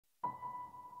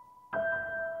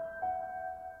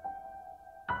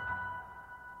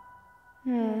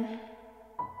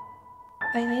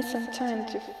I need some time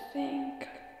to think.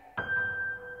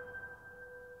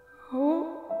 Who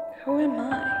am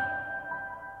I?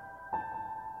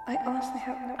 I honestly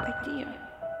have no idea.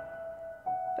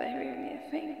 But I really need to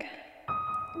think.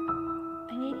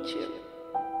 I need to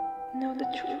know the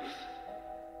truth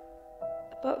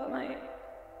about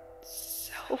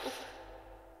myself.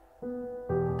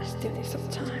 I still need some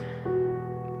time.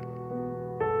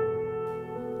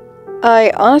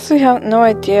 I honestly have no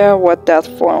idea what that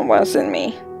form was in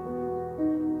me.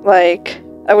 Like,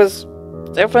 I was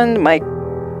different, my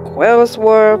quills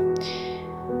were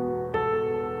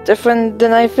different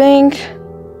than I think.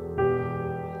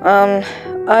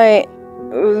 I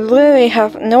really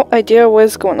have no idea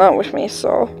what's going on with me,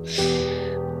 so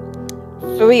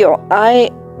for real, I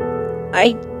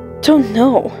don't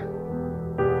know.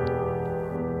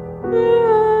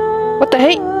 What the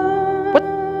hey? What?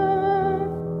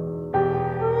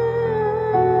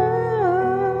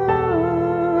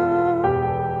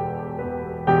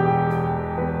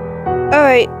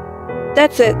 Alright,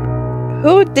 that's it.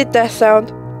 Who did that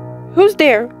sound? Who's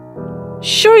there?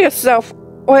 Show yourself,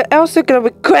 or else you're gonna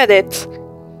regret it.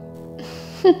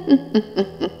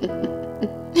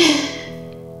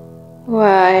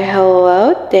 Why,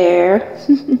 hello there.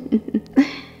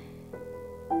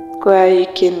 Glad you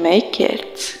can make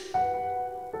it.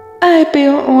 I've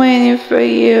been waiting for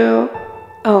you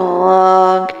a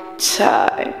long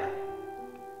time.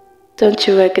 Don't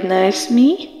you recognize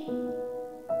me?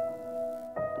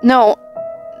 No.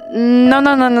 No.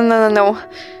 No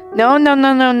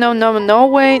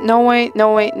way.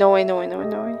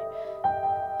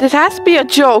 This has to be a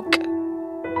joke.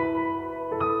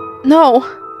 No.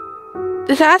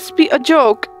 This has to be a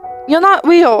joke. You're not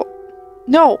real.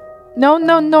 No.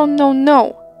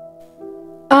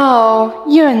 Oh,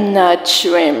 you're not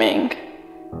dreaming.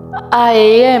 I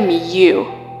am you,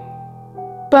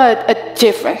 but a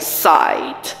different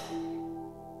side.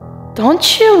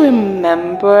 Don't you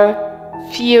remember a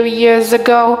few years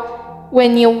ago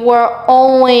when you were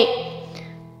only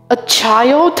a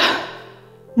child?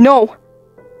 No.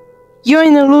 You're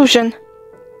an illusion.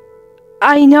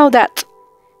 I know that.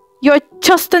 You're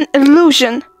just an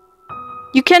illusion.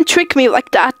 You can't trick me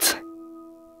like that.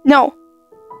 No.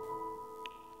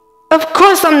 Of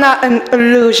course I'm not an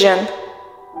illusion.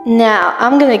 Now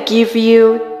I'm gonna give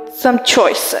you some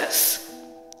choices.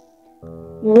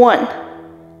 1.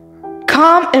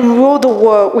 Come and rule the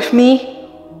world with me.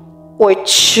 Or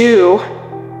 2.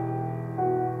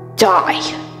 Die.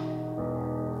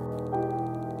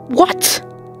 What?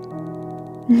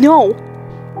 No.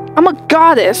 I'm a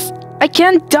goddess. I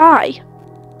can't die.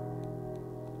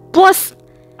 Plus,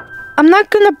 I'm not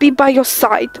gonna be by your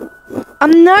side.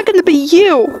 I'm not gonna be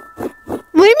you.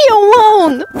 Leave me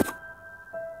alone.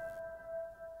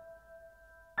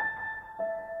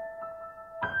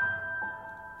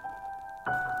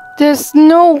 There's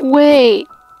no way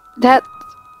that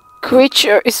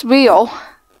creature is real.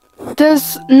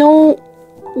 There's no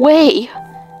way.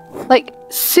 Like,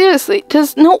 seriously,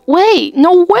 there's no way.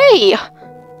 No way.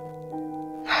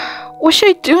 What should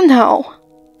I do now?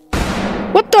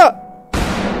 What the?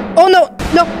 Oh no.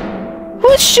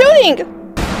 Who's shooting?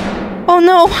 Oh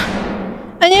no.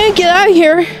 I need to get out of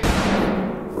here.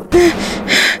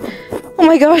 Oh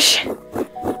my gosh.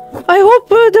 I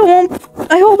hope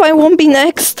I won't be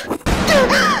next.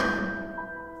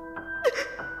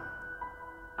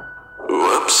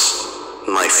 Whoops.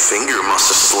 My finger must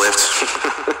have slipped.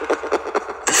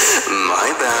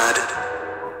 My bad.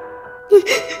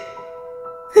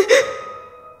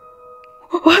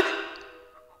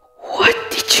 What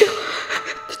did you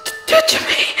do to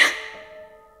me?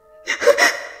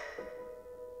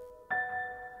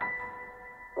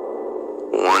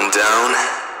 One down,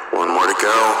 one more to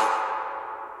go.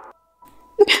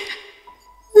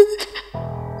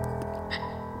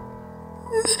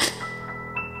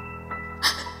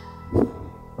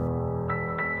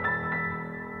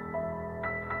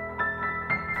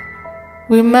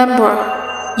 Remember,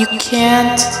 you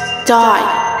can't die.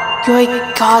 You're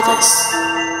a goddess.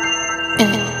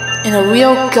 And a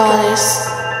real goddess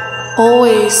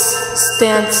always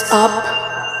stands up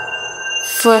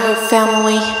for her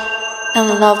family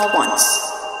and loved ones.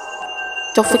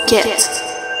 Don't forget,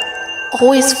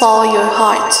 always follow your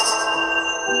heart,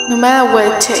 no matter what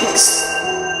it takes.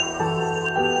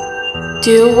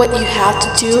 Do what you have to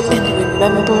do and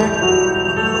remember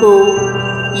who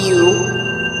you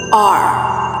are.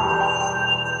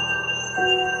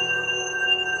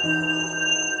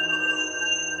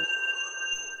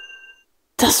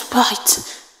 That's right.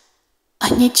 I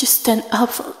need to stand up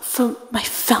for my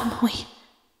family.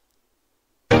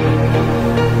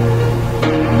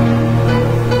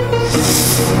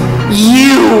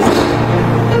 You!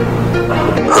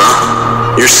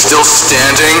 Huh? You're still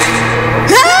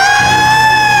standing?